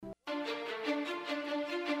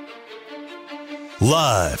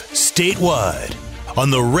Live, statewide,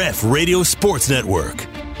 on the Ref Radio Sports Network.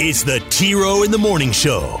 It's the T-Row in the Morning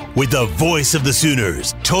Show with the voice of the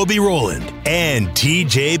Sooners, Toby Rowland and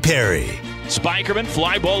TJ Perry. Spikerman,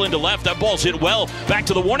 fly ball into left. That ball's hit well. Back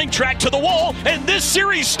to the warning track, to the wall, and this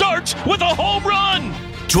series starts with a home run.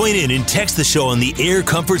 Join in and text the show on the Air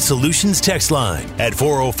Comfort Solutions text line at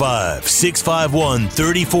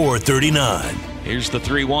 405-651-3439. Here's the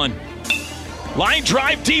 3-1. Line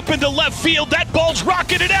drive deep into left field. That ball's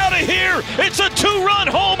rocketed out of here. It's a two-run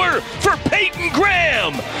homer for Peyton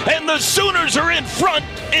Graham. And the Sooners are in front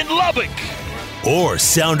in Lubbock. Or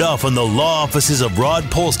sound off on the law offices of Rod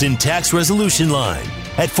Polston Tax Resolution Line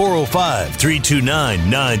at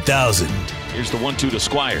 405-329-9000. Here's the 1-2 to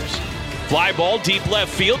Squires. Fly ball deep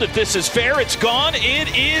left field. If this is fair, it's gone.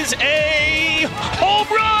 It is a home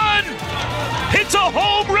run. It's a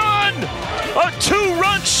home run. A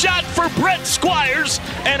two-run shot for Brett Squires,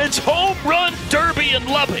 and it's home run derby in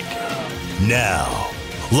Lubbock. Now,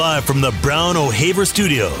 live from the Brown O'Haver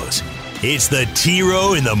Studios, it's the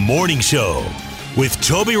T-Row in the Morning Show with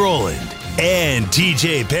Toby Rowland and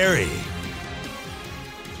TJ Perry.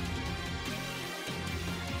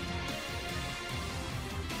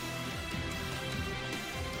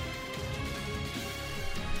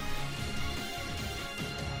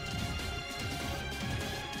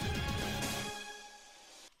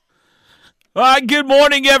 All right, good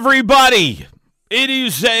morning, everybody. It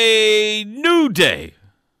is a new day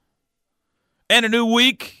and a new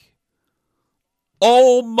week,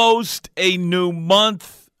 almost a new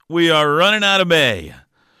month. We are running out of May.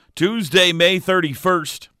 Tuesday, May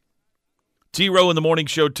 31st. T-Row in the Morning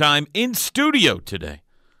Show time in studio today.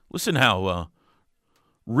 Listen how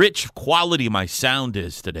rich quality my sound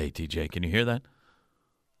is today, TJ. Can you hear that?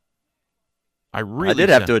 I did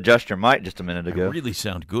have to adjust your mic just a minute ago. I really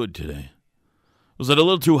sound good today. Was it a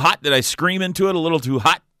little too hot? Did I scream into it a little too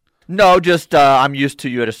hot? No, just I'm used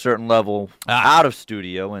to you at a certain level out of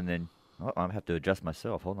studio, and then I have to adjust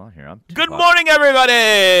myself. Hold on here. Good morning, everybody.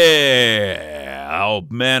 Oh,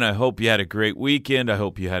 man, I hope you had a great weekend. I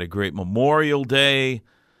hope you had a great Memorial Day.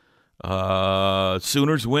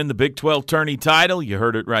 Sooners win the Big 12 tourney title. You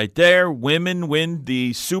heard it right there. Women win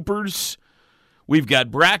the Supers. We've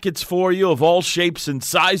got brackets for you of all shapes and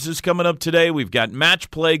sizes coming up today. We've got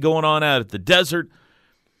match play going on out at the desert.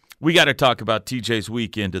 We got to talk about TJ's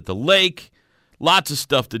weekend at the lake. Lots of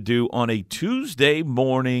stuff to do on a Tuesday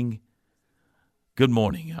morning. Good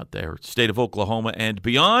morning out there, state of Oklahoma and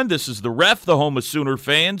beyond. This is the Ref, the home of Sooner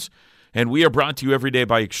fans, and we are brought to you every day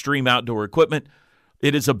by Extreme Outdoor Equipment.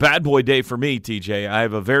 It is a bad boy day for me, TJ. I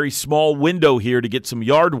have a very small window here to get some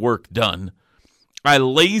yard work done. I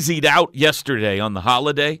lazied out yesterday on the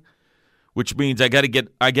holiday, which means I got to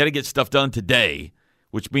get stuff done today,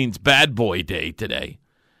 which means bad boy day today,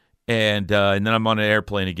 and then I'm on an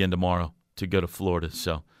airplane again tomorrow to go to Florida.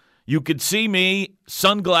 So you could see me,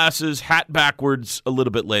 sunglasses, hat backwards, a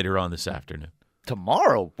little bit later on this afternoon.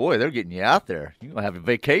 Tomorrow, boy, they're getting you out there. You're gonna have a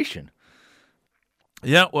vacation.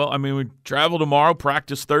 Yeah, well, I mean, we travel tomorrow,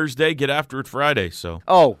 practice Thursday, get after it Friday. So.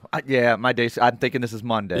 Oh, yeah, my day. I'm thinking this is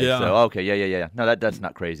Monday. Yeah. So okay, yeah. No, that's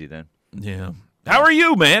not crazy then. Yeah. How are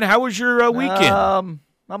you, man? How was your weekend? I'm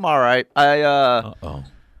all right. I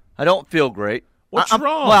don't feel great. What's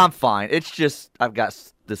wrong? Well, I'm fine. It's just I've got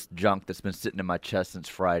this junk that's been sitting in my chest since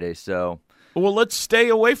Friday. So. Well, let's stay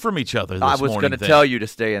away from each other this morning. I was going to tell you to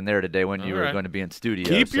stay in there today when you were going to be in studio.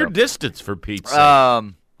 Keep your distance, for Pete's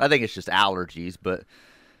sake. I think it's just allergies, but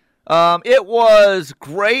it was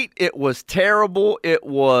great. It was terrible. It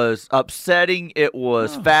was upsetting. It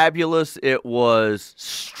was fabulous. It was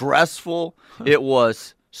stressful. It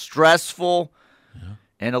was stressful.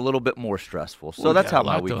 And a little bit more stressful. So that's how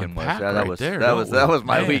my weekend was. That was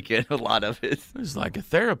my weekend, a lot of it. It was like a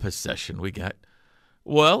therapist session we got.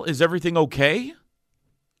 Well, is everything okay?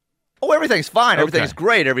 Oh, everything's fine. Okay. Everything's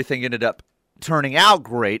great. Everything ended up turning out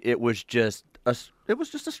great. It was just a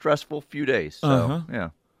stressful few days. So, yeah.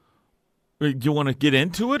 Do you want to get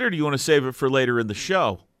into it, or do you want to save it for later in the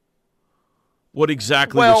show? What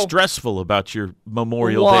exactly was stressful about your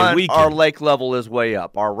Memorial Day weekend? Our lake level is way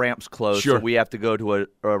up. Our ramp's closed, so we have to go to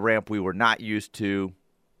a ramp we were not used to.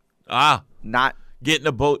 Not getting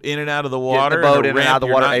a boat in and out of the water. Getting a boat in and out of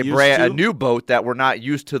the water. A new boat that we're not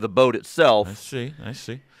used to the boat itself. I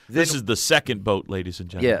see. This is the second boat, ladies and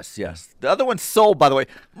gentlemen. Yes. The other one's sold, by the way.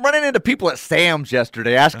 I'm running into people at Sam's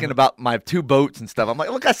yesterday asking about my two boats and stuff. I'm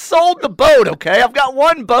like, look, I sold the boat, okay? I've got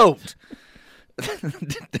one boat.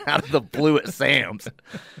 Out of the blue at Sam's.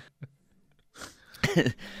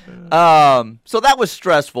 So that was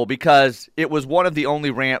stressful because it was one of the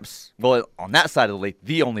only ramps, well, on that side of the lake,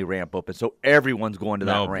 the only ramp open. So everyone's going to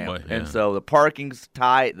that ramp. Boy, yeah. And so the parking's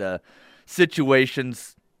tight, the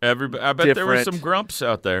situation's I bet different. there were some grumps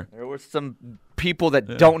out there. There were some people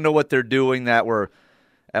that don't know what they're doing that were,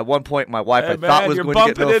 at one point, my wife thought was going to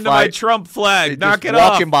get you're bumping into fight. my Trump flag. Knock it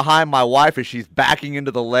off. Walking off. behind my wife as she's backing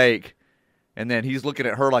into the lake. And then he's looking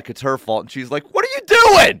at her like it's her fault. And she's like, what are you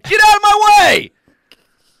doing? Get out of my way.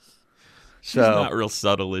 She's not real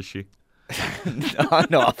subtle, is she?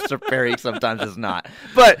 No, Officer Perry sometimes is not.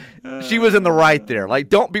 But she was in the right there. Like,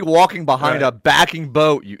 don't be walking behind a backing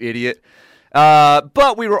boat, you idiot.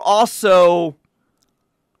 But we were also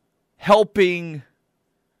helping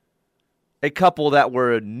a couple that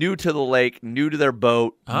were new to the lake, new to their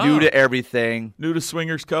boat, new to everything. New to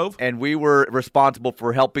Swingers Cove? And we were responsible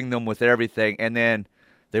for helping them with everything. And then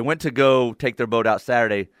they went to go take their boat out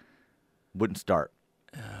Saturday, wouldn't start.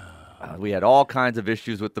 We had all kinds of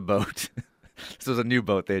issues with the boat. This was a new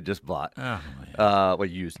boat they had just bought.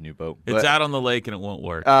 Used new boat. It's out on the lake and it won't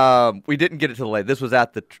work. We didn't get it to the lake. This was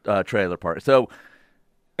at the trailer park. So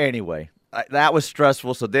anyway, that was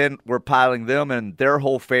stressful. So then we're piling them and their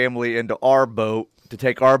whole family into our boat to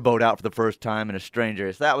take our boat out for the first time in a strange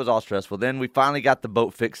area. So that was all stressful. Then we finally got the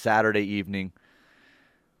boat fixed Saturday evening.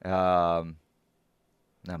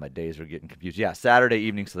 Now my days are getting confused. Yeah, Saturday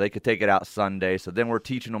evening so they could take it out Sunday. So then we're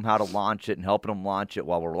teaching them how to launch it and helping them launch it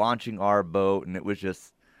while we're launching our boat. And it was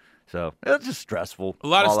just stressful. A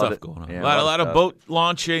lot of stuff going on. Yeah, a lot of boat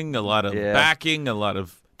launching, a lot of backing, a lot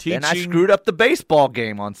of teaching. And I screwed up the baseball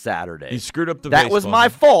game on Saturday. You screwed up the baseball game. That was my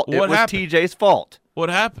fault. What happened? It was TJ's fault. What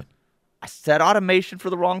happened? I set automation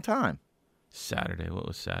for the wrong time. Saturday. What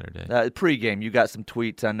was Saturday? Pregame. You got some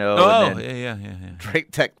tweets, I know. Oh, and then yeah.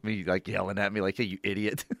 Drake texted me, like, yelling at me, like, hey, you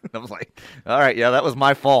idiot. I was like, all right, yeah, that was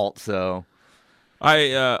my fault, so.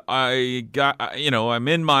 I got, I'm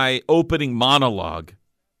in my opening monologue,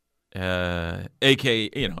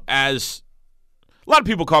 a.k.a., as a lot of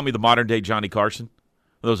people call me the modern-day Johnny Carson,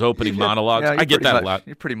 those opening monologues. Yeah, I get that a lot.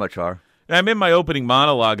 You pretty much are. And I'm in my opening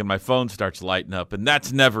monologue, and my phone starts lighting up, and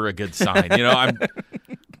that's never a good sign.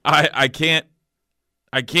 I can't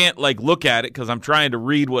like look at it because I'm trying to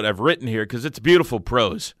read what I've written here because it's beautiful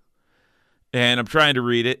prose, and I'm trying to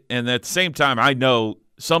read it, and at the same time I know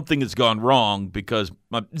something has gone wrong because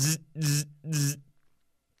my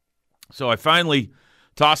So I finally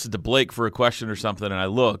toss it to Blake for a question or something, and I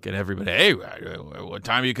look, and everybody, hey, what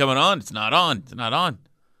time are you coming on? It's not on. It's not on.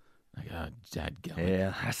 I got dadgummit.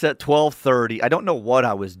 Yeah, I set 12:30. I don't know what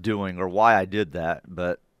I was doing or why I did that,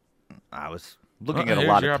 but I was looking at a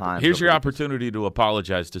lot of times. Here's your opportunity to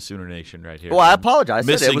apologize to Sooner Nation right here. Well, I apologize.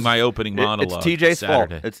 Missing my opening monologue. It's TJ's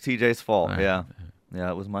Saturday. fault. It's TJ's fault. Right. Yeah,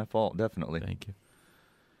 it was my fault, definitely. Thank you.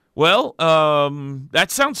 Well, that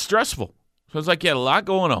sounds stressful. Sounds like you had a lot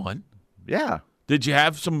going on. Yeah. Did you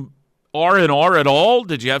have some R&R at all?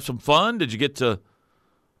 Did you have some fun? Did you get to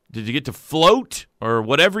float or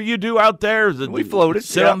whatever you do out there? We floated.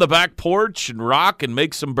 Sit on the back porch and rock and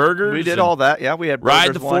make some burgers. We did all that. Yeah, we had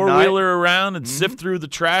ride the one four-wheeler night. around and sift through the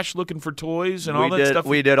trash looking for toys and all that stuff.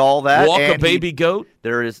 We did all that. Walk a baby goat.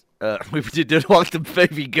 There is. We did walk the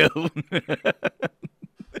baby goat.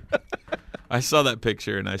 I saw that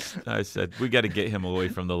picture and I said, we got to get him away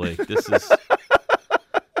from the lake. This is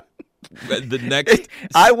the next.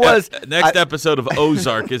 Next episode of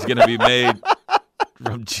Ozark is going to be made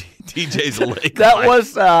from TJ's lake. That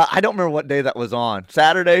was I don't remember what day that was on.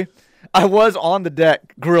 Saturday. I was on the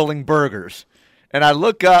deck grilling burgers, and I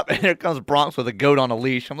look up and here comes Bronx with a goat on a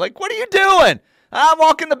leash. I'm like, "What are you doing?" I'm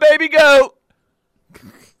walking the baby goat.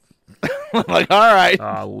 I'm like, all right.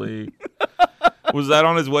 Golly. Was that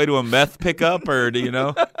on his way to a meth pickup, or do you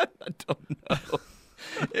know? I don't know.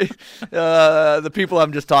 The people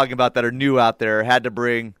I'm just talking about that are new out there had to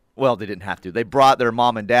bring, well, they didn't have to. They brought their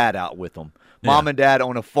mom and dad out with them. Mom and dad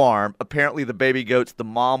own a farm. Apparently the baby goats, the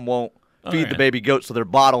mom won't feed the baby goats, so they're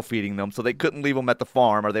bottle feeding them, so they couldn't leave them at the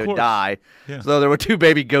farm or they would die. Yeah. So there were 2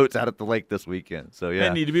 baby goats out at the lake this weekend. So yeah.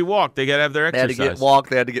 They need to be walked. They got to have their exercise. They had to get walked.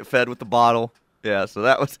 They had to get fed with the bottle. Yeah, so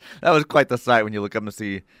that was quite the sight when you look up and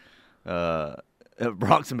see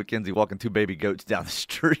Bronx and McKenzie walking 2 baby goats down the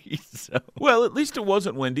street. So. Well, at least it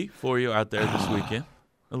wasn't windy for you out there this weekend.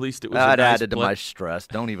 At least it was that a nice added to my stress.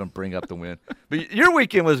 Don't even bring up the wind. But your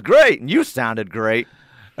weekend was great, and you sounded great.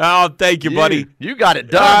 Oh, thank you, buddy. You got it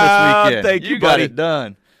done this weekend. Thank you, buddy. Got it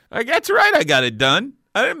done. That's right. I got it done.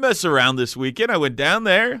 I didn't mess around this weekend. I went down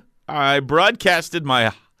there. I broadcasted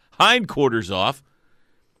my hindquarters off.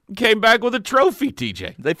 Came back with a trophy,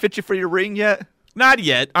 TJ. They fit you for your ring yet? Not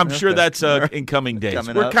yet. I'm sure that's in coming days.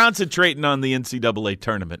 Coming We're up. concentrating on the NCAA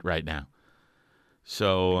tournament right now.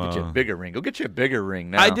 So get you a bigger ring. Go get you a bigger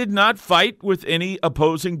ring now. I did not fight with any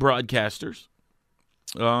opposing broadcasters.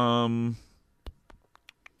 I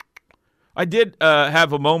did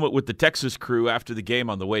have a moment with the Texas crew after the game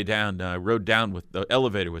on the way down. I rode down with the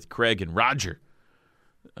elevator with Craig and Roger.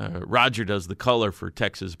 Roger does the color for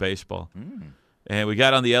Texas baseball. And we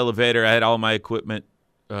got on the elevator. I had all my equipment.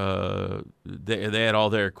 They had all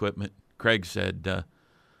their equipment. Craig said,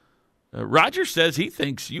 Roger says he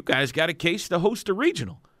thinks you guys got a case to host a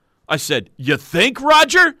regional. I said, you think,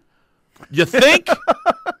 Roger? You think?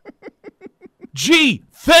 Gee,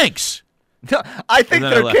 thanks. I think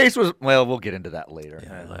their case was, well, we'll get into that later.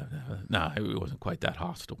 Yeah, no, it wasn't quite that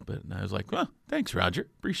hostile. But I was like, well, thanks, Roger.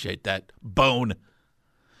 Appreciate that bone.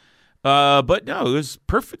 But no, it was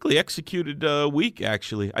perfectly executed week,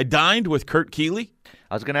 actually. I dined with Kurt Keeley.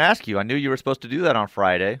 I was going to ask you. I knew you were supposed to do that on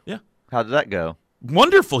Friday. Yeah. How did that go?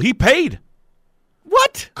 Wonderful. He paid.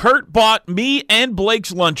 What? Kurt bought me and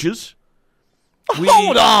Blake's lunches.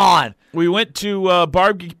 Hold on. We went to a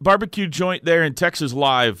barbecue joint there in Texas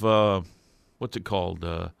Live. What's it called?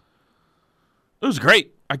 It was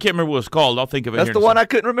great. I can't remember what it's called. I'll think of it. That's the one I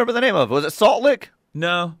couldn't remember the name of. Was it Salt Lick?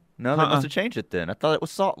 No. No, they must have changed it then. I thought it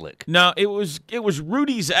was Salt Lick. No, it was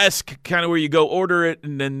Rudy's-esque, kind of where you go order it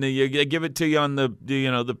and then they give it to you on the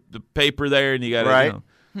paper there and you got right.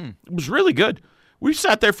 It was really good. We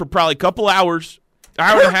sat there for probably a couple hours,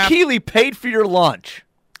 hour and a half. Kurt Keeley paid for your lunch.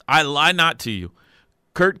 I lie not to you.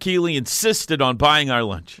 Kurt Keeley insisted on buying our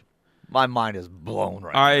lunch. My mind is blown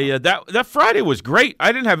right now. That Friday was great.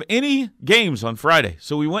 I didn't have any games on Friday,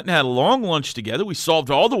 so we went and had a long lunch together. We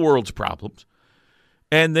solved all the world's problems.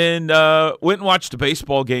 And then went and watched a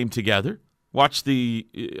baseball game together. Watched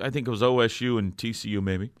I think it was OSU and TCU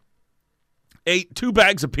maybe. Ate 2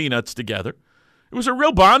 bags of peanuts together. It was a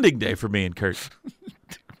real bonding day for me and Kurt.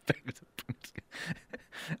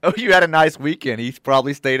 Oh, you had a nice weekend. He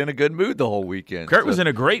probably stayed in a good mood the whole weekend. Kurt was in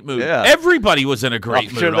a great mood. Yeah. Everybody was in a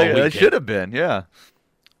great mood all weekend. They should have been, yeah.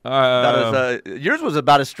 Yours was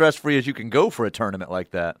about as stress-free as you can go for a tournament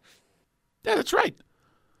like that. Yeah, that's right.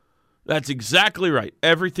 That's exactly right.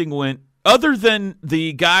 Everything went, other than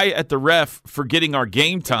the guy at the ref forgetting our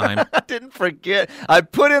game time. I didn't forget. I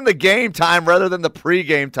put in the game time rather than the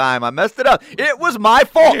pregame time. I messed it up. It was my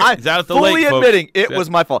fault. I'm fully admitting it was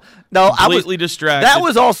my fault. No, I was completely distracted. That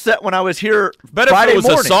was all set when I was here Friday morning. If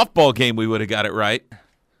it was a softball game, we would have got it right.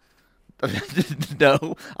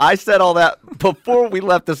 No, I said all that before we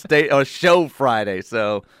left the show Friday,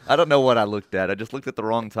 so I don't know what I looked at. I just looked at the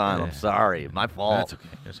wrong time. I'm sorry. My fault. That's okay.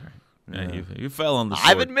 That's all right. Yeah, you fell on the sword.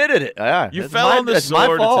 I've admitted it. Yeah, you fell on the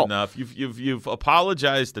sword. It's enough. You've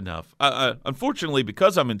apologized enough. Unfortunately,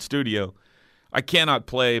 because I'm in studio, I cannot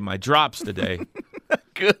play my drops today.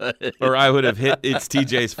 Good. Or I would have hit It's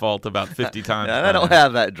TJ's fault about 50 times. I don't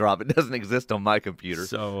have that drop. It doesn't exist on my computer.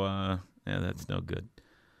 So, that's no good.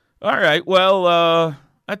 All right. Well,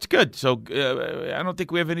 that's good. So I don't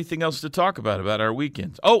think we have anything else to talk about our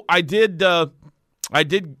weekends. Oh, I did. Let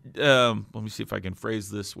me see if I can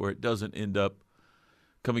phrase this where it doesn't end up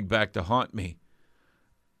coming back to haunt me.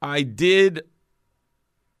 I did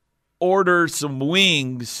order some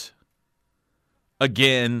wings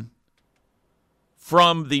again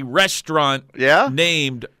from the restaurant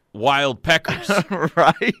named Wild Peckers.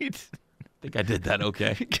 Right. I think I did that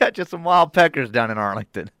okay. You got you some Wild Peckers down in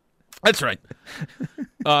Arlington. That's right.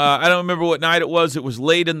 I don't remember what night it was. It was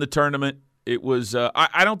late in the tournament. It was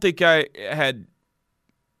I don't think I had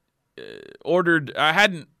ordered.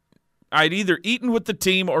 I'd either eaten with the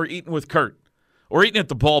team or eaten with Kurt or eaten at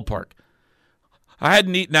the ballpark. I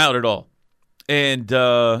hadn't eaten out at all. And,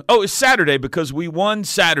 it was Saturday because we won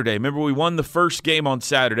Saturday. Remember, we won the first game on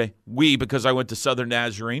Saturday. Because I went to Southern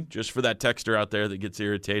Nazarene, just for that texter out there that gets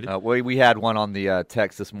irritated. We had one on the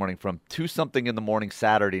text this morning from 2-something in the morning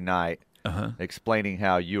Saturday night, explaining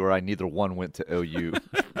how you or I, neither one went to OU.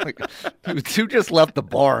 Two just left the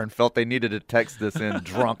bar and felt they needed to text this in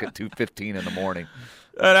drunk at 2:15 in the morning.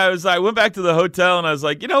 And I went back to the hotel and I was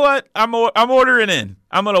like, you know what? I'm ordering in.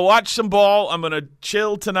 I'm going to watch some ball. I'm going to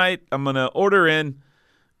chill tonight. I'm going to order in.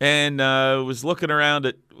 And was looking around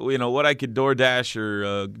at what I could DoorDash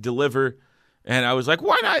or deliver. And I was like,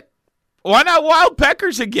 why not? Why not Wild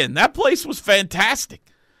Peckers again? That place was fantastic.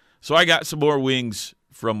 So I got some more wings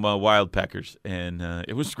from Wild Peckers, and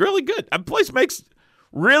it was really good. That place makes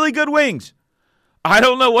really good wings. I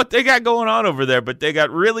don't know what they got going on over there, but they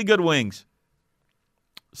got really good wings.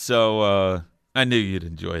 So I knew you'd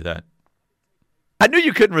enjoy that. I knew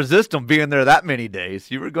you couldn't resist them being there that many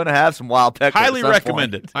days. You were going to have some Wild Peckers. Highly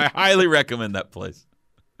recommend it. I highly recommend that place.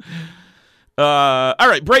 All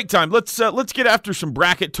right, break time. Let's get after some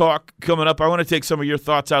bracket talk coming up. I want to take some of your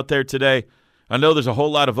thoughts out there today. I know there's a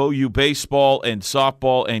whole lot of OU baseball and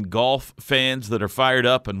softball and golf fans that are fired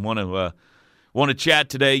up and want to chat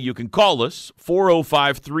today. You can call us,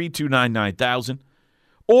 405-329-9000.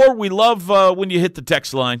 Or we love when you hit the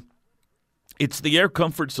text line. It's the Air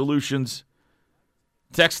Comfort Solutions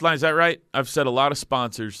text line. Is that right? I've said a lot of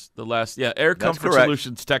sponsors Air Comfort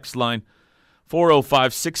Solutions text line,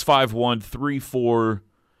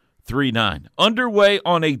 405-651-3439. Underway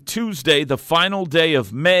on a Tuesday, the final day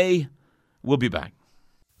of May. We'll be back.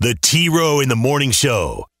 The T-Row in the Morning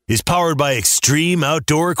Show is powered by Extreme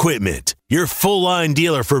Outdoor Equipment, your full-line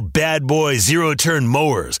dealer for bad boy zero-turn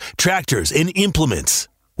mowers, tractors, and implements.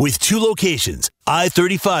 With 2 locations,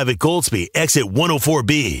 I-35 at Goldsby, exit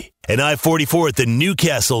 104B, and I-44 at the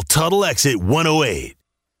Newcastle Tuttle, exit 108.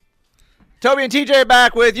 Toby and TJ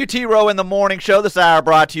back with you. T-Row in the Morning Show. This hour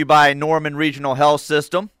brought to you by Norman Regional Health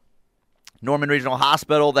System, Norman Regional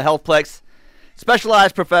Hospital, the Healthplex.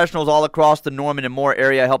 Specialized professionals all across the Norman and Moore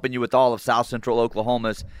area helping you with all of South Central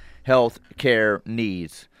Oklahoma's health care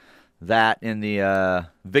needs. That in the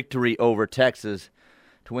victory over Texas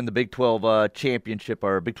to win the Big 12 championship,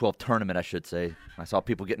 or Big 12 tournament, I should say. I saw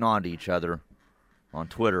people getting on to each other on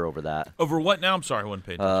Twitter over that. Over what now? I'm sorry, I wasn't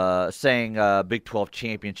paying attention. Saying Big 12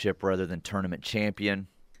 championship rather than tournament champion.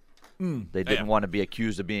 They didn't want to be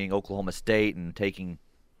accused of being Oklahoma State and taking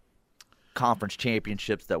conference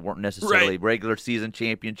championships that weren't necessarily regular season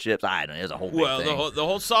championships. I don't know. It's a whole big thing. Well, the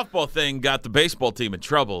whole softball thing got the baseball team in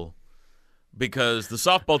trouble because the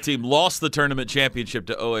softball team lost the tournament championship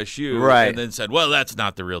to OSU and then said, well, that's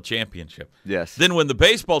not the real championship. Yes. Then when the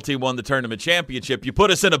baseball team won the tournament championship, you put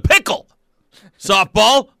us in a pickle,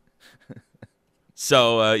 softball.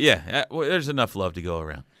 So, there's enough love to go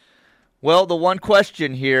around. Well, the one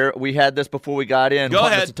question here, we had this before we got in. Go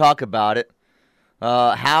ahead. To talk about it.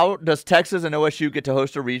 How does Texas and OSU get to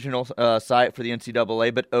host a regional site for the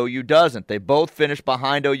NCAA, but OU doesn't? They both finished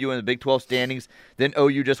behind OU in the Big 12 standings. Then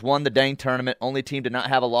OU just won the dang tournament. Only team to not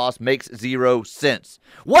have a loss. Makes 0 sense.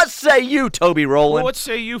 What say you, Toby Rowland? Well, what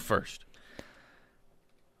say you first?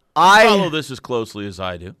 I follow this as closely as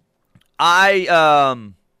I do.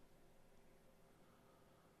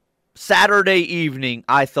 Saturday evening,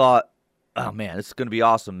 I thought, oh, man, this is going to be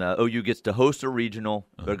awesome. OU gets to host a regional.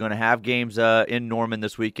 They're going to have games in Norman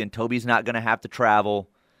this weekend. Toby's not going to have to travel.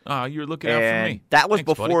 You're looking out for me. That was Thanks,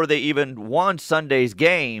 before buddy. they even won Sunday's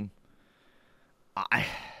game. I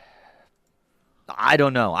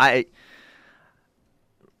don't know.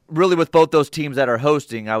 Really, with both those teams that are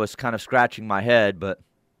hosting, I was kind of scratching my head, but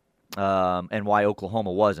and why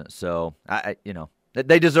Oklahoma wasn't. So,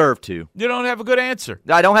 they deserve to. You don't have a good answer.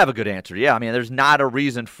 I don't have a good answer. Yeah, I mean, there's not a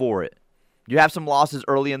reason for it. You have some losses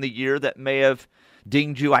early in the year that may have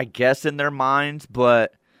dinged you, I guess, in their minds,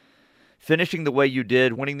 but finishing the way you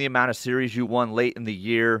did, winning the amount of series you won late in the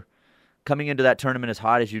year, coming into that tournament as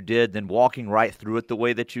hot as you did, then walking right through it the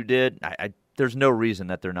way that you did, there's no reason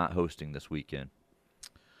that they're not hosting this weekend.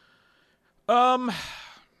 I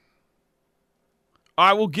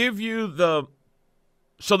will give you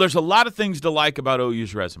so there's a lot of things to like about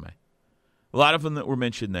OU's resume. A lot of them that were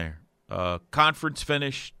mentioned there. Conference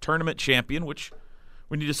finish, tournament champion, which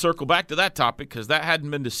we need to circle back to that topic because that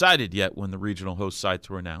hadn't been decided yet when the regional host sites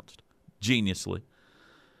were announced. Geniusly.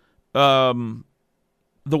 The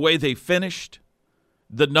way they finished,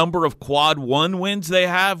 the number of quad 1 wins they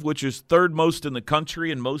have, which is third most in the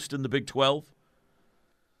country and most in the Big 12.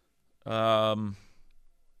 There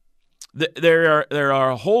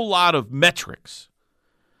are a whole lot of metrics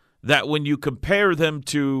that when you compare them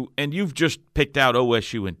to, and you've just picked out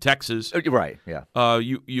OSU and Texas. Right, yeah.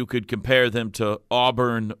 You could compare them to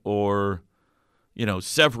Auburn or,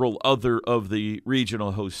 several other of the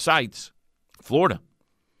regional host sites, Florida.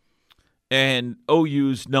 And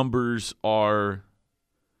OU's numbers are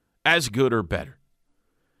as good or better.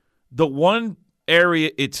 The one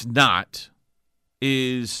area it's not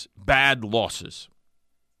is bad losses.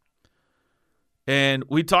 And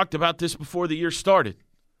we talked about this before the year started.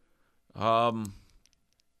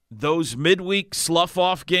 Those midweek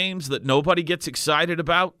slough-off games that nobody gets excited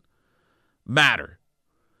about matter.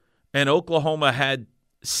 And Oklahoma had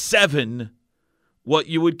 7 what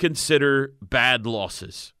you would consider bad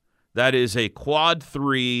losses. That is a quad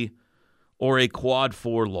 3 or a quad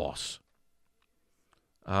 4 loss.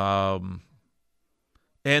 And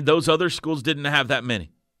those other schools didn't have that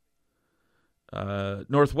many.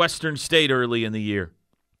 Northwestern State early in the year,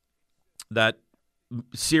 that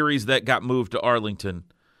series that got moved to Arlington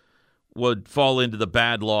would fall into the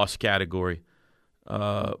bad loss category.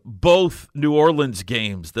 Both New Orleans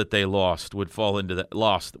games that they lost would fall into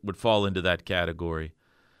that category.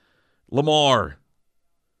 Lamar,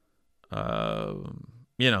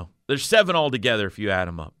 There's 7 altogether if you add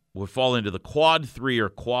them up. Would fall into the quad 3 or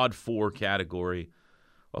quad 4 category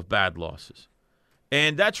of bad losses.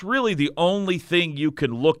 And that's really the only thing you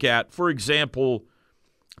can look at. For example,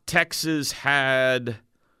 Texas had,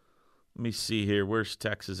 let me see here, where's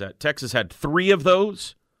Texas at? Texas had 3 of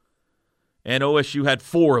those, and OSU had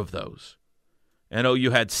 4 of those, and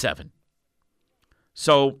OU had 7.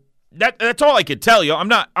 So that's all I can tell you. I'm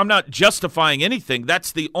not justifying anything.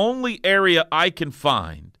 That's the only area I can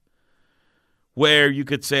find where you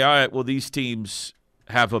could say, all right, well, these teams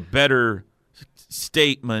have a better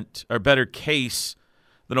statement or better case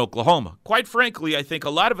than Oklahoma. Quite frankly, I think a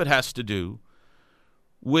lot of it has to do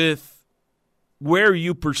with where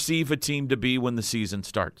you perceive a team to be when the season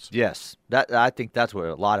starts. Yes, I think that's what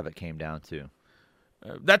a lot of it came down to.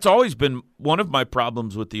 That's always been one of my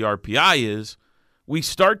problems with the RPI is we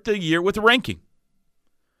start the year with a ranking.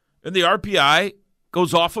 And the RPI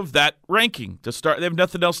goes off of that ranking to start. They have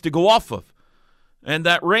nothing else to go off of. And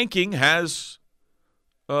that ranking has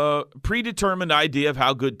a predetermined idea of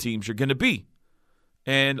how good teams are going to be.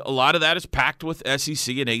 And a lot of that is packed with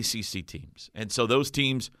SEC and ACC teams. And so those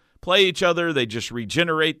teams play each other. They just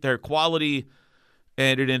regenerate their quality,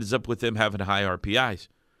 and it ends up with them having high RPIs.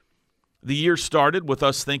 The year started with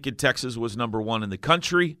us thinking Texas was number 1 in the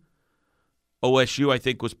country. OSU, I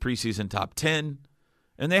think, was preseason top 10.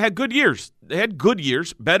 And they had good years. They had good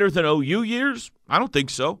years. Better than OU years? I don't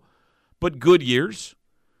think so. But good years.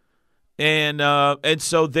 And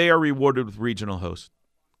so they are rewarded with regional hosts.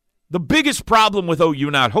 The biggest problem with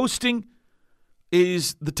OU not hosting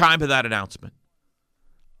is the time of that announcement.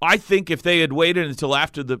 I think if they had waited until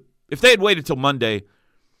Monday,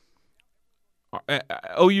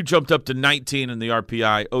 OU jumped up to 19 in the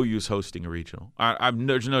RPI. OU's hosting a regional.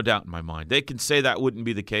 There's no doubt in my mind. They can say that wouldn't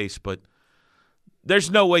be the case, but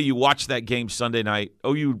there's no way you watch that game Sunday night.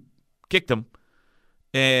 OU kicked them,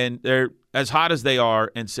 and they're as hot as they are,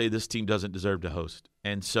 and say this team doesn't deserve to host.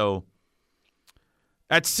 And so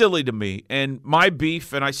that's silly to me. And my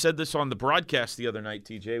beef, and I said this on the broadcast the other night,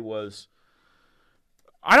 TJ, was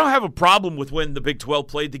I don't have a problem with when the Big 12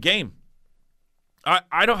 played the game.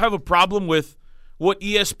 I don't have a problem with what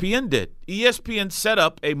ESPN did. ESPN set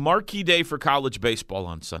up a marquee day for college baseball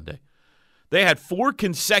on Sunday. They had 4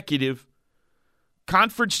 consecutive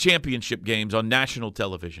conference championship games on national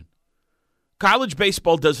television. College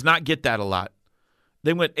baseball does not get that a lot.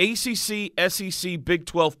 They went ACC, SEC, Big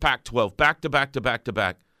 12, Pac-12, back-to-back to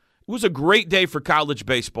back-to-back. It was a great day for college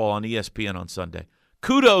baseball on ESPN on Sunday.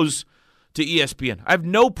 Kudos to ESPN. I have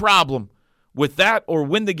no problem with that or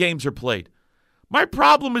when the games are played. My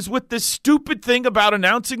problem is with this stupid thing about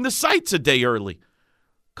announcing the sites a day early.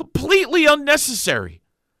 Completely unnecessary.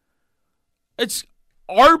 It's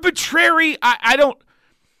arbitrary.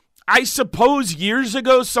 I suppose years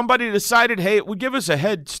ago somebody decided, hey, it would give us a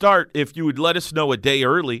head start if you would let us know a day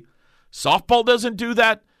early. Softball doesn't do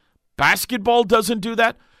that. Basketball doesn't do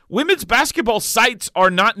that. Women's basketball sites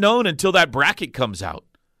are not known until that bracket comes out.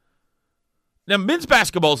 Now, men's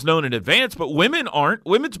basketball is known in advance, but women aren't.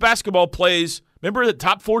 Women's basketball plays, remember the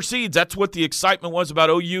top 4 seeds? That's what the excitement was about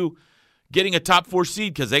OU getting a top 4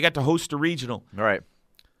 seed because they got to host a regional. All right.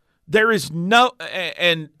 There is no,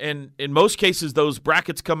 and in most cases, those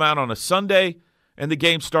brackets come out on a Sunday and the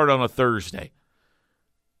games start on a Thursday.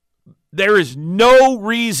 There is no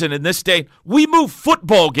reason in this day. We move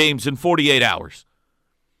football games in 48 hours.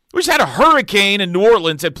 We just had a hurricane in New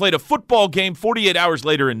Orleans and played a football game 48 hours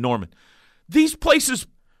later in Norman. These places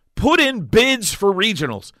put in bids for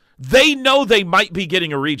regionals. They know they might be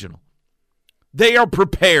getting a regional. They are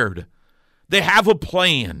prepared. They have a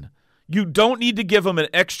plan. You don't need to give them an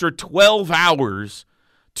extra 12 hours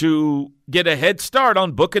to get a head start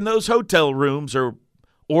on booking those hotel rooms or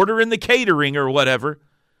ordering the catering or whatever.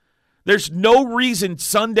 There's no reason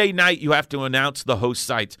Sunday night you have to announce the host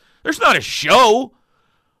sites. There's not a show.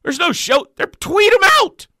 There's no show. Tweet them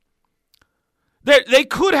out. They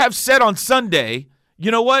could have said on Sunday, you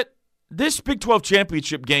know what? This Big 12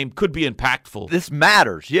 championship game could be impactful. This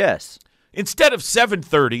matters, yes. Instead of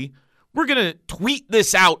 7:30, we're going to tweet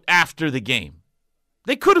this out after the game.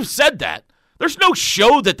 They could have said that. There's no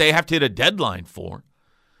show that they have to hit a deadline for.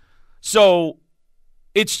 So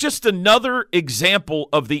it's just another example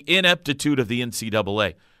of the ineptitude of the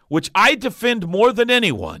NCAA, which I defend more than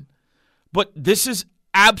anyone. But this is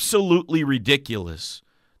absolutely ridiculous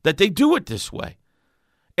that they do it this way.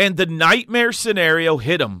 And the nightmare scenario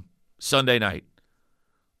hit them Sunday night.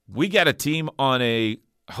 We got a team on a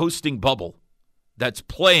hosting bubble that's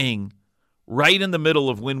playing right in the middle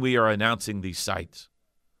of when we are announcing these sites.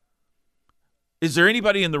 Is there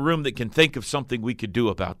anybody in the room that can think of something we could do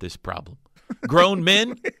about this problem? Grown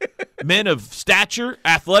men? men of stature,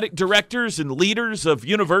 athletic directors, and leaders of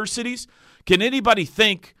universities. Can anybody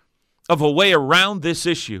think of a way around this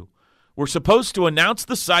issue? We're supposed to announce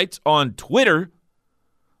the sites on Twitter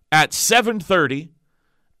at 7:30,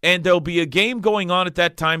 and there'll be a game going on at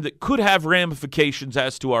that time that could have ramifications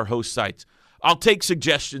as to our host sites. I'll take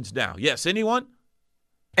suggestions now. Yes, anyone?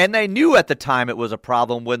 And they knew at the time it was a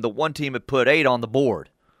problem when the one team had put 8 on the board.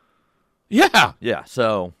 Yeah. Yeah,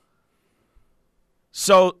 so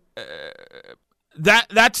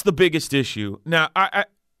that's the biggest issue. Now, I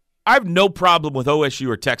have no problem with OSU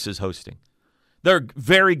or Texas hosting. They're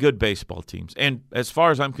very good baseball teams, and as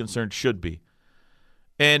far as I'm concerned, should be.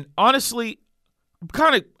 And honestly,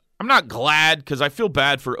 I'm not glad because I feel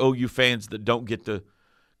bad for OU fans that don't get to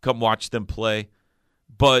come watch them play.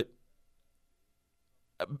 But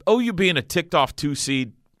OU being a ticked-off 2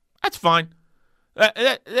 seed, that's fine.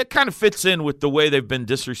 That kind of fits in with the way they've been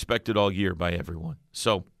disrespected all year by everyone.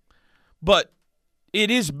 So, but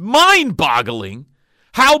it is mind-boggling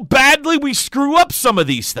how badly we screw up some of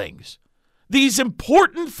these things. These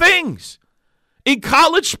important things in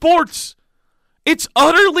college sports. It's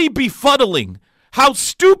utterly befuddling how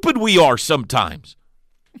stupid we are sometimes.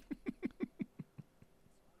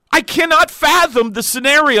 I cannot fathom the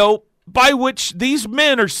scenario by which these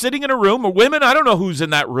men are sitting in a room, or women, I don't know who's in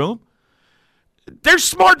that room. They're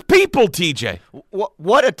smart people, TJ.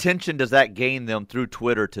 What attention does that gain them through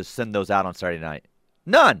Twitter to send those out on Saturday night?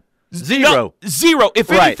 None. Zero. Zero.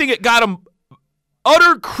 If anything, it got them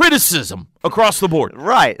utter criticism across the board.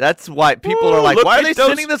 Right. That's why people are like, why are they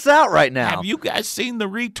sending this out right now? Have you guys seen the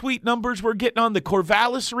retweet numbers we're getting on the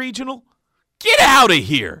Corvallis Regional? Get out of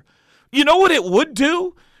here. You know what it would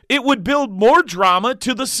do? It would build more drama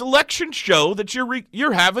to the selection show that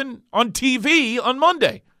you're having on TV on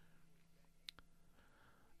Monday.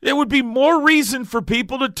 There would be more reason for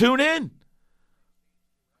people to tune in.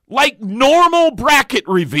 Like normal bracket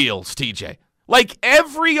reveals, TJ. Like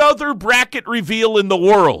every other bracket reveal in the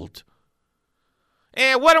world.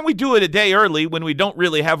 And why don't we do it a day early when we don't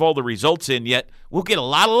really have all the results in yet? We'll get a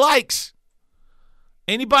lot of likes.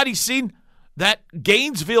 Anybody seen that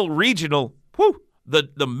Gainesville Regional? Whew,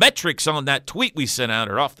 the metrics on that tweet we sent out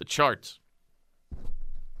are off the charts.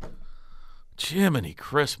 Jiminy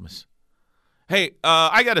Christmas. Hey,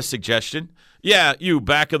 I got a suggestion. Yeah, you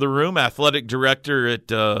back of the room, athletic director at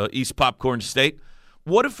East Popcorn State.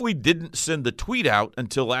 What if we didn't send the tweet out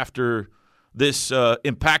until after this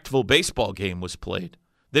impactful baseball game was played?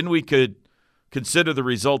 Then we could consider the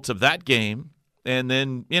results of that game, and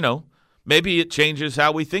then, maybe it changes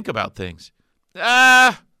how we think about things.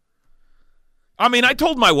 I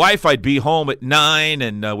told my wife I'd be home at 9,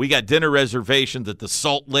 and we got dinner reservations at the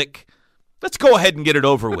Salt Lick. Let's go ahead and get it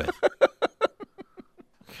over with.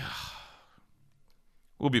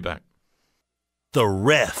 We'll be back. The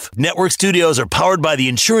Ref. Network studios are powered by the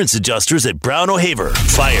insurance adjusters at Brown O'Haver.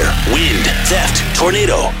 Fire, wind, theft,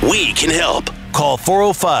 tornado. We can help. Call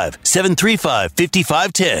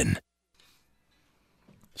 405-735-5510.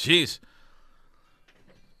 Jeez.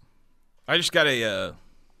 I just got I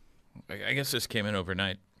guess this came in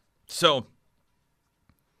overnight. So,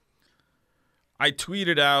 I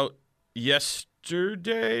tweeted out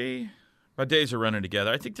yesterday. My days are running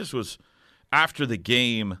together. I think this was after the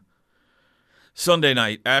game Sunday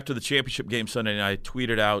night, after the championship game Sunday night. I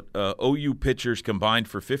tweeted out OU pitchers combined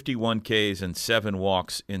for 51 Ks and 7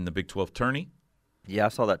 walks in the Big 12 tourney. Yeah, I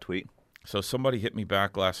saw that tweet. So somebody hit me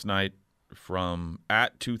back last night from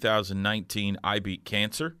at 2019 I Beat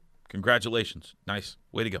Cancer. Congratulations. Nice.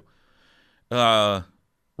 Way to go.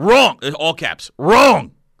 Wrong. All caps.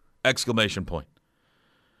 Wrong. Exclamation point.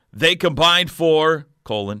 They combined for,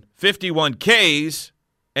 51 Ks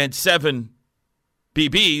and 7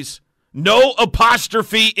 BBs. No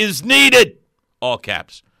apostrophe is needed. All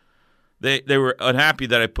caps. They were unhappy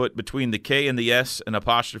that I put between the K and the S an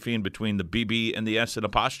apostrophe and between the BB and the S an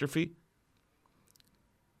apostrophe.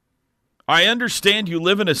 I understand you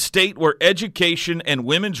live in a state where education and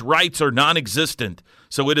women's rights are non-existent,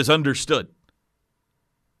 so it is understood.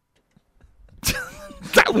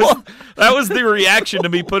 That was the reaction to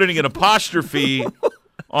me putting an apostrophe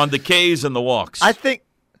on the Ks and the walks. I think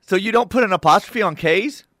so. You don't put an apostrophe on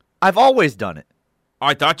Ks? I've always done it.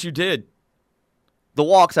 I thought you did. The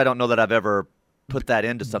walks, I don't know that I've ever put that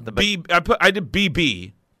into something. But I did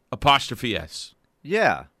BB apostrophe S.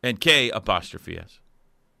 Yeah. And K apostrophe S.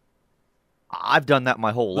 I've done that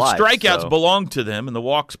my whole life. The strikeouts so. belong to them, and the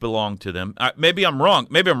walks belong to them. Maybe I'm wrong.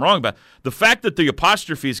 Maybe I'm wrong about it. The fact that the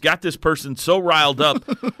apostrophes got this person so riled up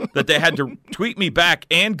that they had to tweet me back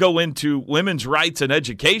and go into women's rights and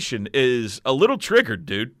education is a little triggered,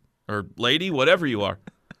 dude. Or lady, whatever you are.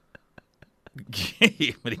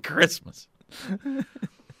 Merry Christmas.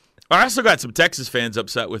 I also got some Texas fans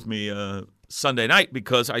upset with me Sunday night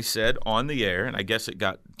because I said on the air, and I guess it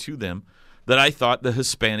got to them, that I thought the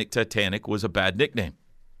Hispanic Titanic was a bad nickname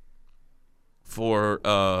for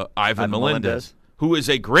Ivan Melendez, who is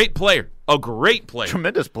a great player,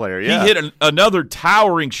 Tremendous player, yeah. He hit another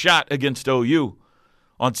towering shot against OU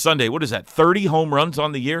on Sunday. What is that, 30 home runs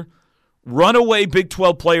on the year? Runaway Big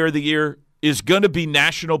 12 Player of the Year, is going to be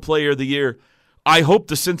National Player of the Year. I hope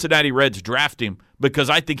the Cincinnati Reds draft him because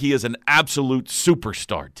I think he is an absolute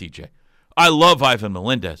superstar, TJ. I love Ivan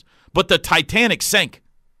Melendez, but the Titanic sank.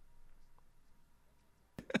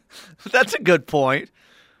 That's a good point.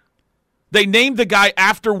 They named the guy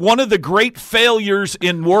after one of the great failures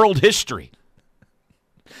in world history.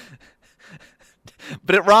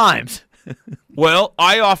 But it rhymes. Well,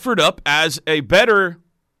 I offered up as a better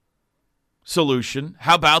solution,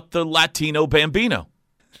 how about the Latino Bambino?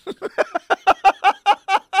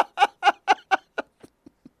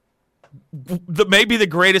 Maybe the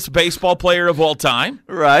greatest baseball player of all time.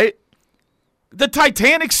 Right. The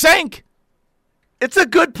Titanic sank. It's a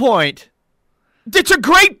good point. It's a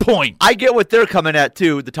great point. I get what they're coming at,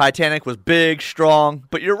 too. The Titanic was big, strong,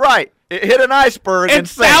 but you're right. It hit an iceberg and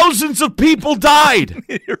thousands of people died.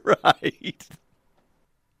 You're right.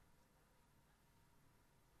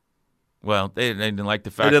 Well, they didn't like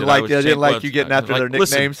the fact they didn't like you getting after their nicknames.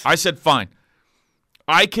 Listen, I said, fine.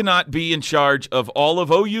 I cannot be in charge of all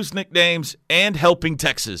of OU's nicknames and helping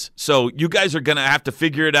Texas. So you guys are going to have to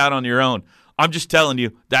figure it out on your own. I'm just telling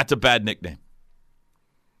you, that's a bad nickname.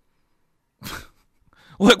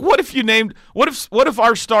 Look, what if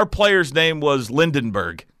our star player's name was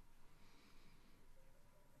Lindenberg?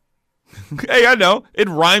 Hey, I know. It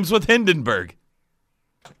rhymes with Hindenburg.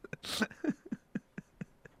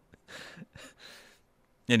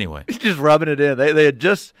 Anyway. He's just rubbing it in. They had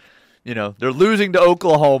just, they're losing to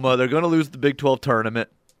Oklahoma. They're going to lose the Big 12 tournament.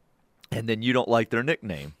 And then you don't like their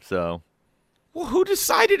nickname. So, well, who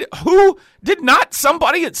decided? Who did not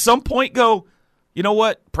somebody at some point go, you know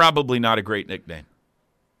what? Probably not a great nickname.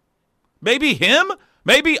 Maybe him?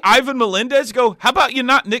 Maybe Ivan Melendez go, how about you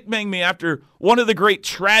not nickname me after one of the great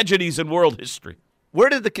tragedies in world history? Where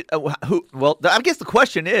did I guess the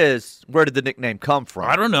question is, where did the nickname come from?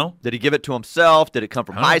 I don't know. Did he give it to himself? Did it come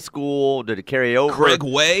from high school? Did it carry over? Craig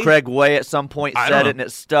Way? Craig Way at some point said it and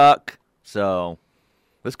it stuck. So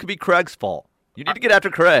this could be Craig's fault. You need to get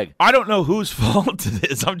after Craig. I don't know whose fault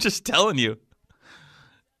it is. I'm just telling you.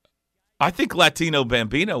 I think Latino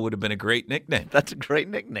Bambino would have been a great nickname. That's a great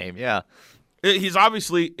nickname, yeah. He's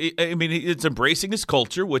obviously, it's embracing his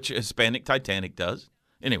culture, which Hispanic Titanic does.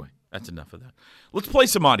 Anyway, that's enough of that. Let's play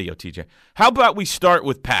some audio, TJ. How about we start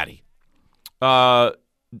with Patty? The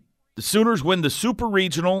Sooners win the Super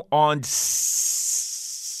Regional on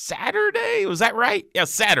Saturday. Was that right? Yeah,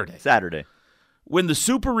 Saturday. Win the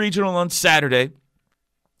Super Regional on Saturday.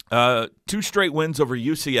 2 straight wins over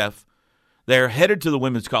UCF. They're headed to the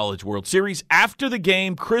Women's College World Series. After the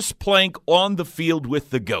game, Chris Plank on the field with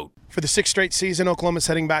the GOAT. For the 6th straight season, Oklahoma's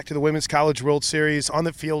heading back to the Women's College World Series. On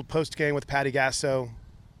the field, post-game with Patty Gasso.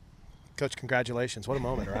 Coach, congratulations. What a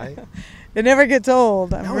moment, right? It never gets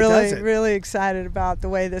old. I'm really, really excited about the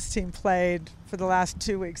way this team played for the last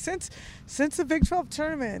 2 weeks. Since the Big 12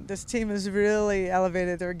 tournament, this team has really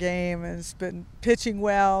elevated their game and has been pitching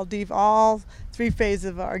well. All 3 phases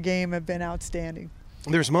of our game have been outstanding.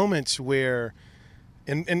 There's moments where,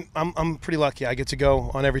 and I'm pretty lucky, I get to go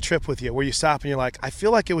on every trip with you, where you stop and you're like, I feel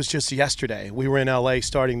like it was just yesterday. We were in L.A.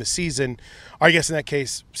 starting the season, or I guess in that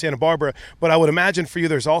case, Santa Barbara. But I would imagine for you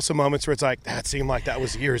there's also moments where it's like, that seemed like that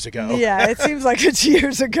was years ago. Yeah, it seems like it's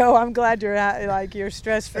years ago. I'm glad you're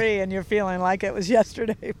stress-free and you're feeling like it was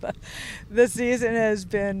yesterday. But this season has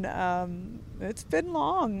been, it's been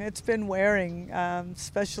long. It's been wearing,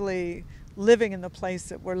 especially living in the place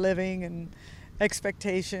that we're living and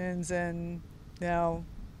expectations and,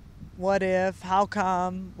 what if, how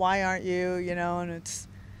come, why aren't you, and it's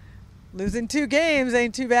losing 2 games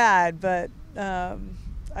ain't too bad, but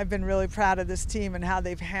I've been really proud of this team and how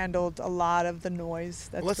they've handled a lot of the noise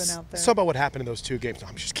that's been out there. Let's talk about what happened in those 2 games. No,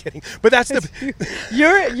 I'm just kidding. But that's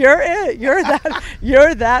you're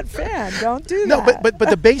that fan. Don't do that. No, but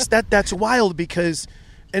the base that's wild because,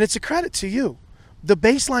 and it's a credit to you, the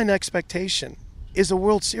baseline expectation is a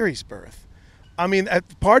World Series berth. I mean,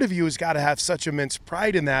 part of you has got to have such immense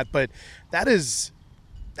pride in that, but that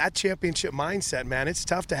championship mindset, man. It's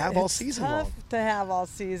tough to have all season long. It's tough to have all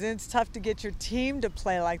season. It's tough to get your team to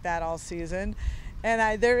play like that all season.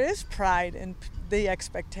 And there is pride in the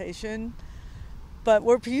expectation. But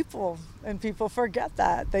we're people, and people forget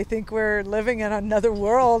that. They think we're living in another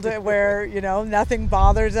world where, nothing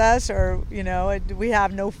bothers us, or, we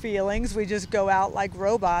have no feelings. We just go out like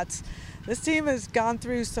robots. This team has gone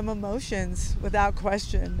through some emotions without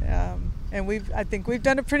question. And I think we've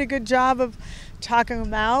done a pretty good job of talking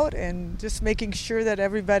them out and just making sure that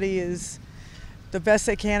everybody is the best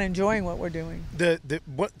they can, enjoying what we're doing.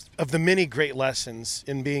 What of the many great lessons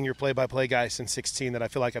in being your play-by-play guy since 16 that I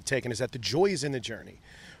feel like I've taken is that the joy is in the journey.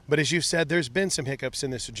 But as you said, there's been some hiccups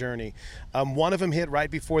in this journey. One of them hit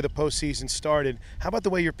right before the postseason started. How about the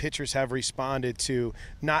way your pitchers have responded to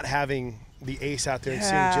not having the ace out there and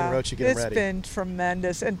seeing Jen Rocha get ready? It's been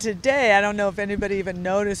tremendous. And today, I don't know if anybody even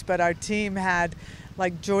noticed, but our team had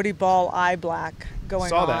like Jordy Ball eye black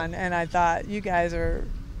going on. And I thought, you guys are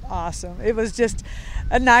awesome. It was just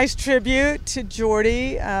a nice tribute to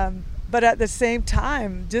Jordy. But at the same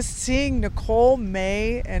time, just seeing Nicole,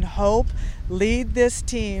 May, and Hope lead this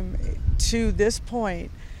team to this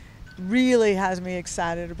point really has me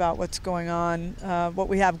excited about what's going on, what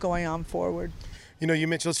we have going on forward. You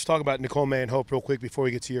mentioned, let's talk about Nicole, May, and Hope real quick before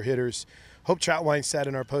we get to your hitters. Hope Troutwine said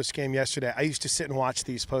in our post game yesterday, I used to sit and watch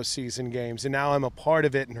these postseason games, and now I'm a part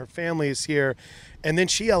of it, and her family is here. And then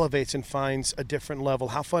she elevates and finds a different level.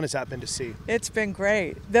 How fun has that been to see? It's been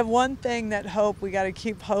great. The one thing that we got to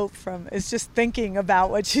keep Hope from is just thinking about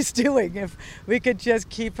what she's doing. If we could just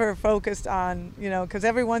keep her focused on, because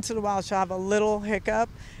every once in a while she'll have a little hiccup,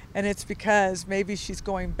 and it's because maybe she's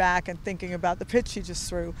going back and thinking about the pitch she just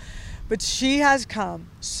threw. But she has come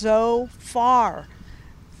so far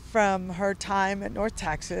from her time at North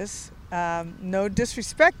Texas. No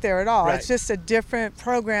disrespect there at all. Right. It's just a different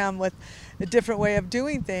program with a different way of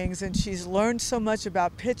doing things, and she's learned so much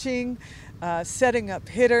about pitching, setting up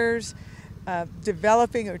hitters,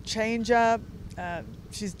 developing her changeup.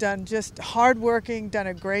 She's done just hardworking, done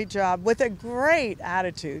a great job with a great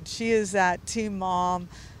attitude. She is that team mom,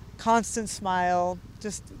 constant smile,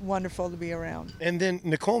 just wonderful to be around. And then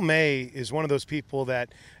Nicole May is one of those people that,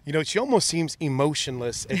 she almost seems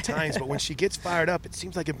emotionless at times, but when she gets fired up, it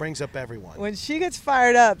seems like it brings up everyone. When she gets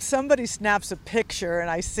fired up, somebody snaps a picture and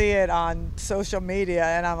I see it on social media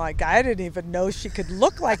and I'm like, I didn't even know she could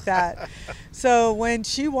look like that. So when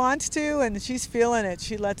she wants to and she's feeling it,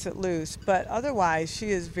 she lets it loose. But otherwise, she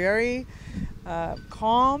is very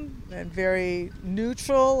calm and very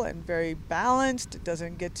neutral and very balanced. It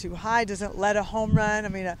doesn't get too high, doesn't let a home run. I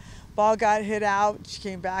mean, a ball got hit out. She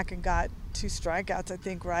came back and got 2 strikeouts, I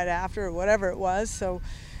think, right after or whatever it was. So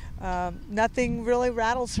nothing really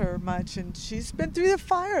rattles her much. And she's been through the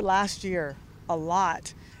fire last year a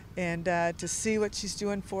lot. And to see what she's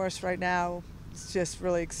doing for us right now, it's just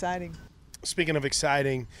really exciting. Speaking of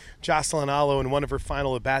exciting, Jocelyn Alo in one of her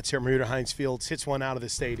final at-bats here at Marietta Heinz Field hits one out of the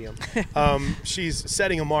stadium. She's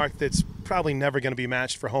setting a mark that's probably never going to be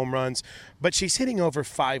matched for home runs, but she's hitting over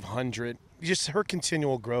 500. Just her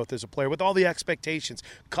continual growth as a player with all the expectations.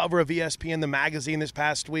 Cover of ESPN, the magazine this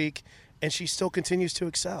past week, and she still continues to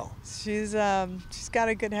excel. She's got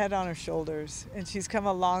a good head on her shoulders, and she's come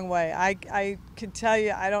a long way. I can tell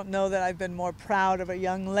you, I don't know that I've been more proud of a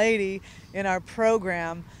young lady in our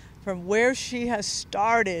program. From where she has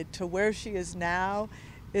started to where she is now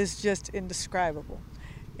is just indescribable.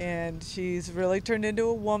 And she's really turned into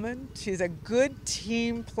a woman. She's a good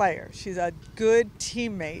team player. She's a good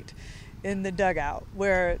teammate in the dugout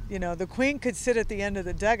where, the queen could sit at the end of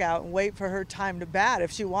the dugout and wait for her time to bat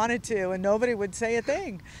if she wanted to, and nobody would say a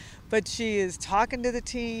thing. But she is talking to the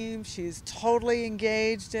team. She's totally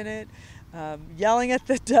engaged in it, yelling at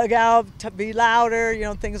the dugout to be louder,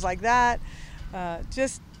 things like that.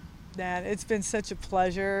 Man, it's been such a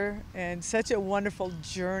pleasure and such a wonderful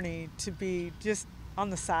journey to be just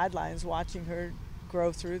on the sidelines watching her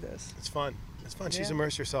grow through this. It's fun. She's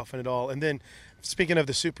immersed herself in it all. And then, speaking of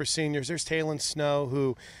the super seniors, there's Taylon Snow,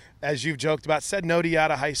 who, as you've joked about, said no to you out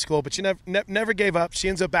of high school, but she never gave up. She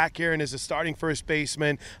ends up back here and is a starting first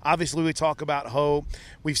baseman. Obviously, we talk about Hope.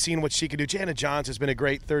 We've seen what she can do. Jana Johns has been a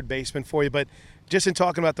great third baseman for you, but just in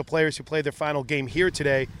talking about the players who played their final game here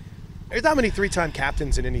today, there's not many 3-time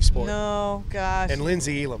captains in any sport. No, gosh. And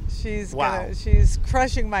Lindsey Elam. She's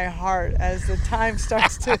crushing my heart as the time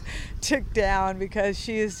starts to tick down because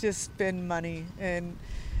she has just been money and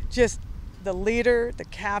just the leader, the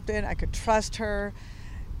captain. I could trust her.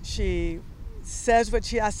 She says what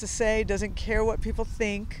she has to say, doesn't care what people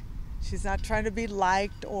think. She's not trying to be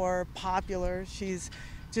liked or popular. She's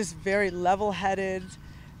just very level-headed.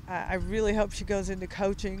 I really hope she goes into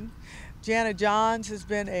coaching. Jana Johns has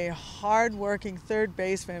been a hard-working third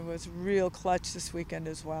baseman, was real clutch this weekend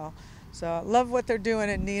as well. So I love what they're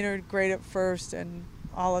doing at Neener, great at first, and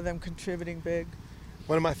all of them contributing big.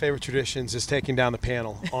 One of my favorite traditions is taking down the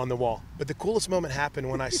panel on the wall. But the coolest moment happened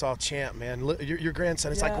when I saw Champ, man. Your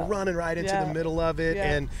grandson is like running right into the middle of it.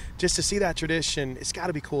 Yeah. And just to see that tradition, it's got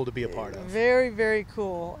to be cool to be a part of. Very, very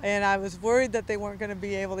cool. And I was worried that they weren't going to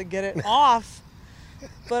be able to get it off.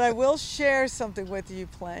 But I will share something with you,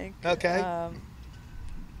 Plank. Okay.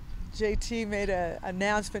 JT made an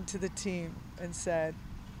announcement to the team and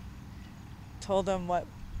told them what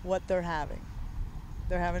they're having.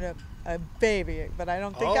 They're having a baby, but I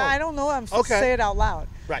don't think I don't know. I'm supposed to say it out loud.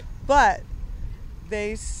 Right. But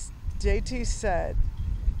JT said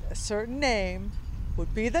a certain name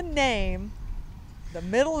would be the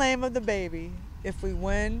middle name of the baby if we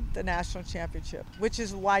win the national championship, which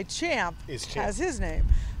is why Champ has his name.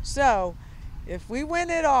 So if we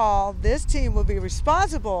win it all, this team will be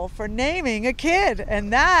responsible for naming a kid,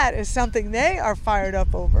 and that is something they are fired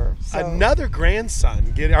up over. So, another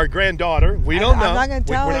grandson, our granddaughter. We don't know. I'm not going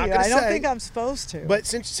to tell you. I don't say. think I'm supposed to. But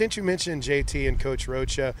since you mentioned JT and Coach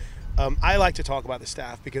Rocha, I like to talk about the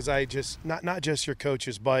staff because I just not just your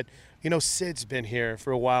coaches, but Sid's been here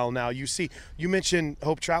for a while now. You mentioned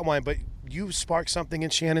Hope Troutwine, but you sparked something in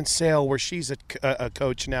Shannon Sale where she's a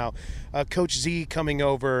coach now. Coach Z coming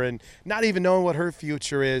over and not even knowing what her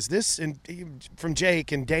future is. From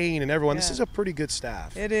Jake and Dane and everyone, This is a pretty good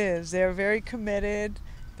staff. It is. They're very committed.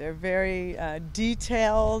 They're very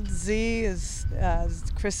detailed. Z is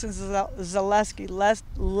Kristen Zaleski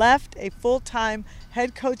left a full-time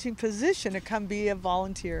head coaching position to come be a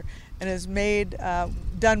volunteer and has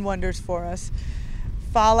done wonders for us.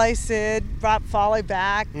 Sid brought Fale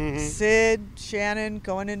back. Mm-hmm. Sid, Shannon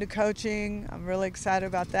going into coaching. I'm really excited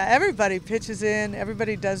about that. Everybody pitches in.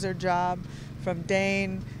 Everybody does their job, from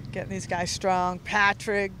Dane getting these guys strong,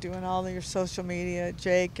 Patrick doing all of your social media,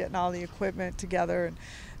 Jake getting all the equipment together. And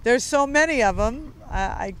there's so many of them.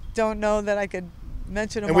 I don't know that I could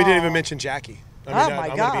mention them all. And we didn't even mention Jackie. My gosh.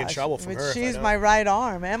 I'm going to be in trouble from her. She's my right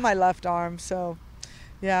arm and my left arm, so...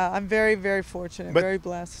 Yeah, I'm very, very fortunate, very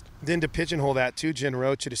blessed. Then to pigeonhole that too, Jen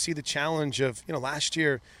Rocha, to see the challenge of, last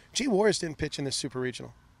year, G. Warris didn't pitch in the Super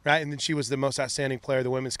Regional, right? And then she was the most outstanding player of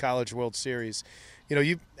the Women's College World Series.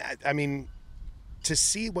 To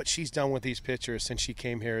see what she's done with these pitchers since she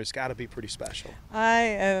came here has got to be pretty special.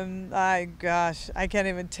 I can't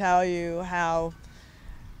even tell you how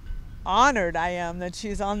honored I am that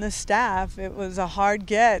she's on the staff. It was a hard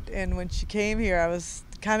get, and when she came here, I was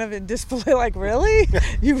kind of in disbelief, like, really?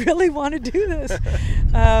 You really want to do this?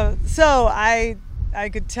 So I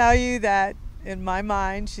could tell you that in my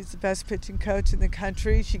mind, she's the best pitching coach in the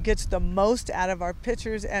country. She gets the most out of our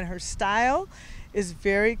pitchers, and her style is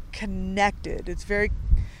very connected. It's very,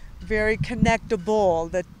 very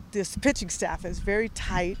connectable. That this pitching staff is very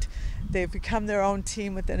tight. They've become their own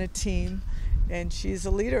team within a team, and she's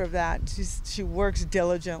a leader of that. She works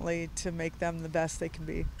diligently to make them the best they can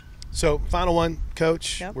be. So, final one,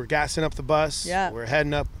 Coach. Yep. We're gassing up the bus. Yeah. We're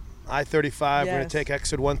heading up I-35. Yes. We're going to take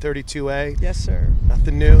exit 132A. Yes, sir.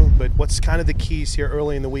 Nothing new, but what's kind of the keys here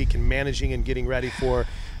early in the week in managing and getting ready for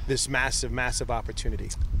this massive, massive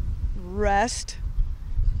opportunity? Rest,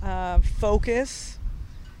 focus,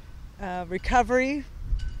 recovery,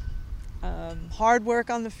 hard work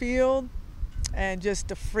on the field, and just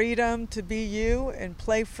the freedom to be you and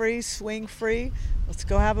play free, swing free. Let's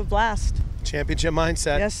go have a blast. Championship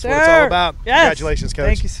mindset. Yes, sir. That's what it's all about. Yes. Congratulations, Coach.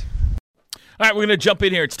 Thank you. All right, we're going to jump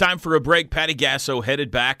in here. It's time for a break. Patty Gasso headed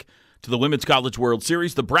back to the Women's College World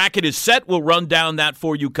Series. The bracket is set. We'll run down that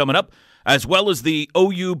for you coming up, as well as the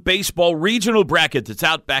OU baseball regional bracket that's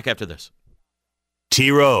out back after this.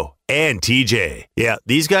 T-Row and TJ. Yeah,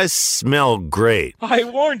 these guys smell great. I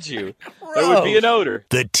warned you. There would be an odor.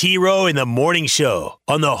 The T-Row in the Morning Show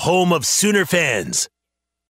on the home of Sooner fans,